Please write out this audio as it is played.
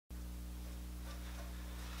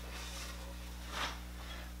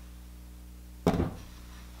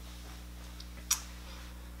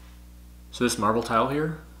So this marble tile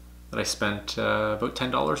here that I spent about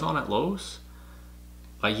 $10 on at Lowe's,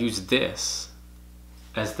 I used this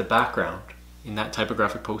as the background in that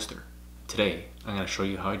typographic poster. Today, I'm going to show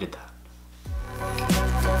you how I did that.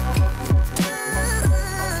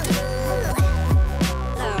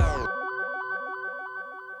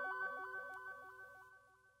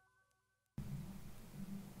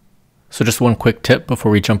 So just one quick tip before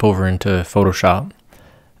we jump over into Photoshop.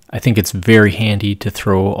 I think it's very handy to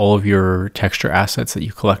throw all of your texture assets that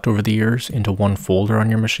you collect over the years into one folder on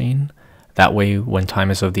your machine. That way, when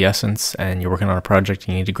time is of the essence and you're working on a project,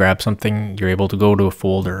 you need to grab something, you're able to go to a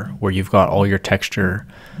folder where you've got all your texture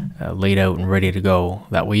laid out and ready to go.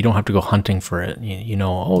 That way you don't have to go hunting for it. You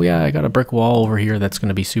know, oh yeah, I got a brick wall over here that's going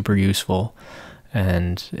to be super useful.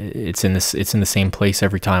 And it's in the same place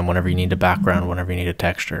every time whenever you need a background, whenever you need a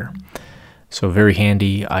texture. So very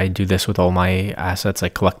handy. I do this with all my assets. I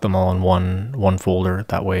collect them all in one folder.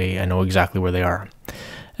 That way I know exactly where they are.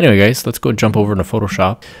 Anyway, guys, let's go jump over into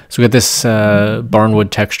Photoshop. So we got this barnwood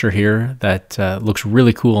texture here that looks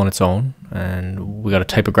really cool on its own. And we got a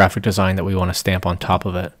typographic design that we want to stamp on top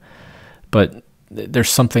of it. But there's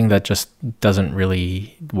something that just doesn't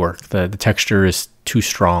really work. The texture is too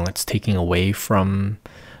strong. It's taking away from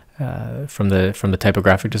the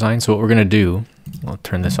typographic design. So what we're going to do, I'll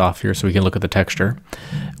turn this off here so we can look at the texture.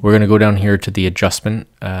 We're going to go down here to the adjustment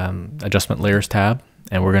layers tab,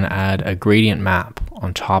 and we're going to add a gradient map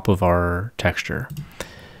on top of our texture.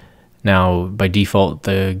 Now, by default,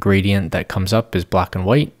 the gradient that comes up is black and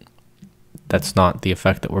white. That's not the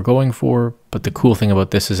effect that we're going for, but the cool thing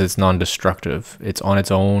about this is it's non-destructive. It's on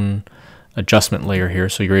its own adjustment layer here,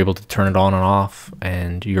 so you're able to turn it on and off,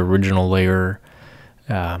 and your original layer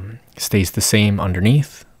stays the same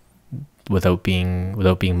underneath without being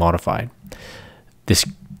modified.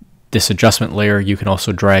 This adjustment layer you can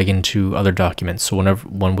also drag into other documents. So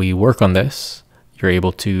when we work on this, you're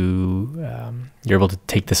able to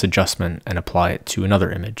take this adjustment and apply it to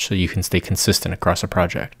another image, so you can stay consistent across a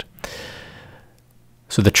project.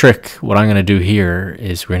 So the trick, what I'm going to do here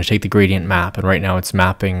is we're going to take the gradient map, and right now it's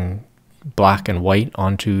mapping black and white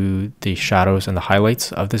onto the shadows and the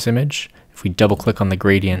highlights of this image. If we double click on the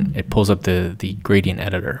gradient, it pulls up the gradient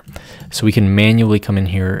editor. So we can manually come in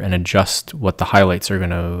here and adjust what the highlights are going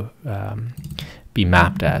to be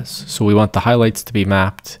mapped as. So we want the highlights to be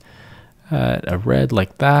mapped a red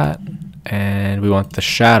like that, and we want the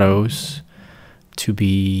shadows to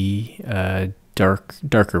be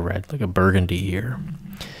darker red, like a burgundy here.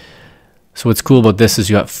 So what's cool about this is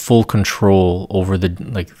you have full control over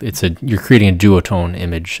you're creating a duotone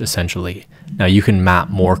image essentially. Now you can map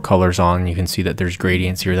more colors on. You can see that there's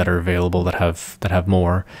gradients here that are available that have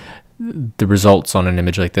more. The results on an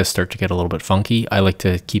image like this start to get a little bit funky. I like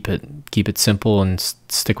to keep it simple and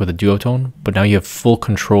stick with a duotone, but now you have full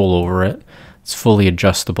control over it. It's fully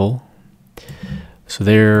adjustable. So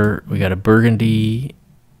there we got a burgundy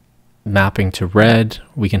mapping to red.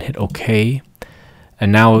 We can hit OK.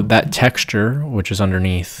 And now that texture, which is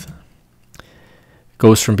underneath,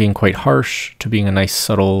 goes from being quite harsh to being a nice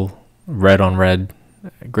subtle red on red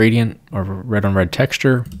gradient or red on red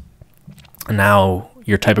texture. And now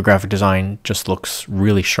your typographic design just looks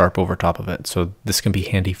really sharp over top of it. So this can be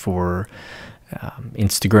handy for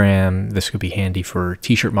Instagram. This could be handy for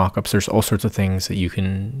t-shirt mockups. There's all sorts of things that you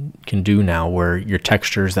can do now where your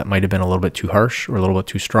textures that might have been a little bit too harsh or a little bit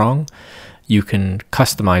too strong, you can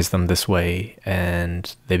customize them this way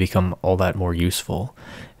and they become all that more useful.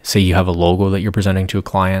 Say you have a logo that you're presenting to a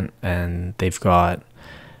client and they've got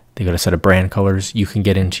a set of brand colors. You can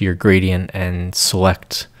get into your gradient and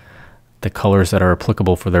select the colors that are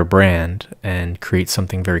applicable for their brand and create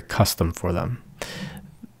something very custom for them.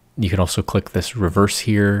 You can also click this reverse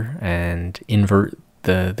here and invert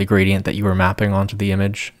the gradient that you were mapping onto the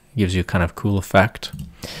image. It gives you a kind of cool effect.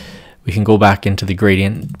 We can go back into the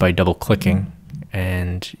gradient by double clicking,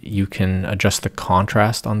 and you can adjust the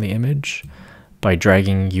contrast on the image by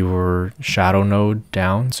dragging your shadow node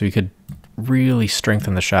down. So you could really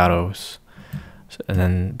strengthen the shadows, and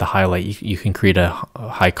then the highlight, you can create a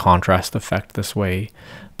high contrast effect this way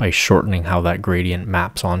by shortening how that gradient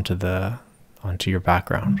maps onto your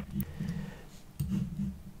background.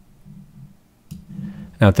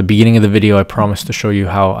 Now at the beginning of the video, I promised to show you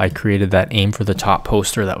how I created that aim for the top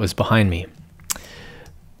poster that was behind me.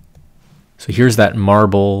 So here's that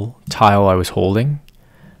marble tile I was holding,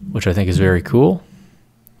 which I think is very cool.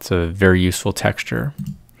 It's a very useful texture.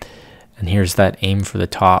 And here's that aim for the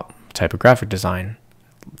top typographic design.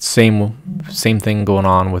 Same thing going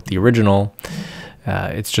on with the original.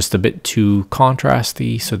 It's just a bit too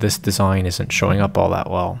contrasty, so this design isn't showing up all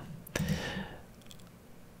that well.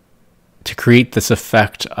 To create this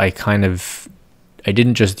effect, I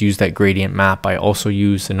didn't just use that gradient map, I also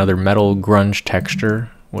used another metal grunge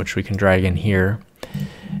texture, which we can drag in here.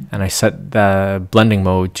 And I set the blending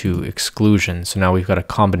mode to exclusion. So now we've got a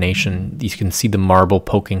combination. You can see the marble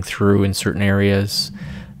poking through in certain areas,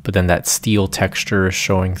 but then that steel texture is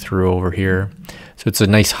showing through over here. So it's a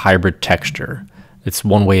nice hybrid texture. It's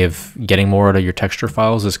one way of getting more out of your texture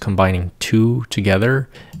files, is combining two together.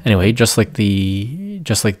 Anyway, just like the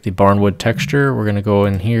barnwood texture, we're going to go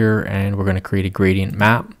in here and we're going to create a gradient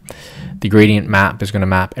map. The gradient map is going to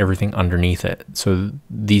map everything underneath it. So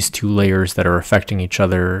these two layers that are affecting each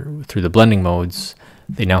other through the blending modes,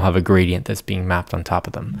 they now have a gradient that's being mapped on top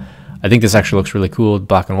of them. I think this actually looks really cool,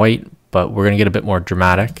 black and white, but we're going to get a bit more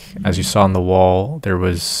dramatic. As you saw on the wall, there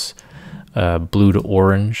was a blue to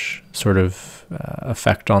orange sort of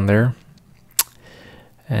effect on there.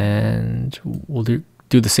 And we'll do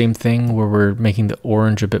the same thing where we're making the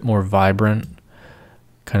orange a bit more vibrant,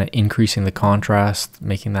 kind of increasing the contrast,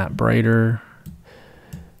 making that brighter.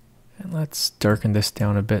 And let's darken this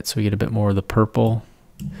down a bit so we get a bit more of the purple.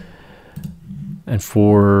 And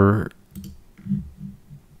for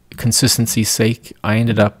consistency's sake, I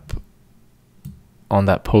ended up on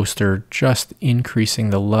that poster just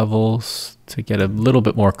increasing the levels to get a little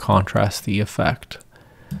bit more contrasty effect.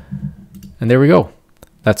 And there we go.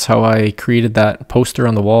 That's how I created that poster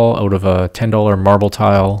on the wall out of a $10 marble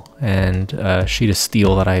tile and a sheet of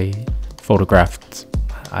steel that I photographed,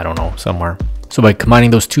 I don't know, somewhere. So by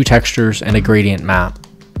combining those two textures and a gradient map,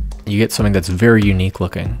 you get something that's very unique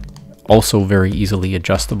looking, also very easily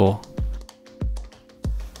adjustable.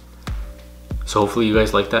 So hopefully you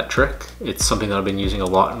guys like that trick. It's something that I've been using a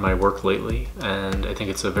lot in my work lately, and I think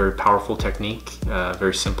it's a very powerful technique,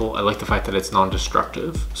 very simple. I like the fact that it's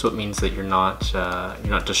non-destructive, so it means that you're not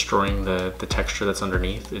destroying the texture that's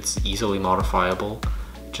underneath. It's easily modifiable,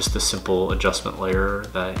 just a simple adjustment layer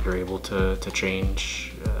that you're able to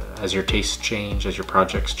change as your tastes change, as your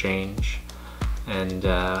projects change, and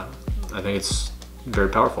I think it's very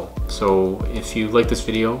powerful. So if you like this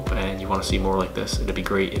video and you want to see more like this, it'd be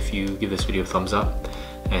great if you give this video a thumbs up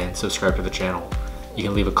and subscribe to the channel. You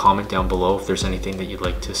can leave a comment down below if there's anything that you'd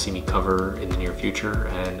like to see me cover in the near future,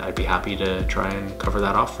 and I'd be happy to try and cover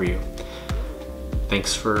that off for you.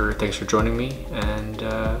 Thanks for joining me, and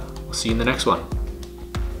we'll see you in the next one.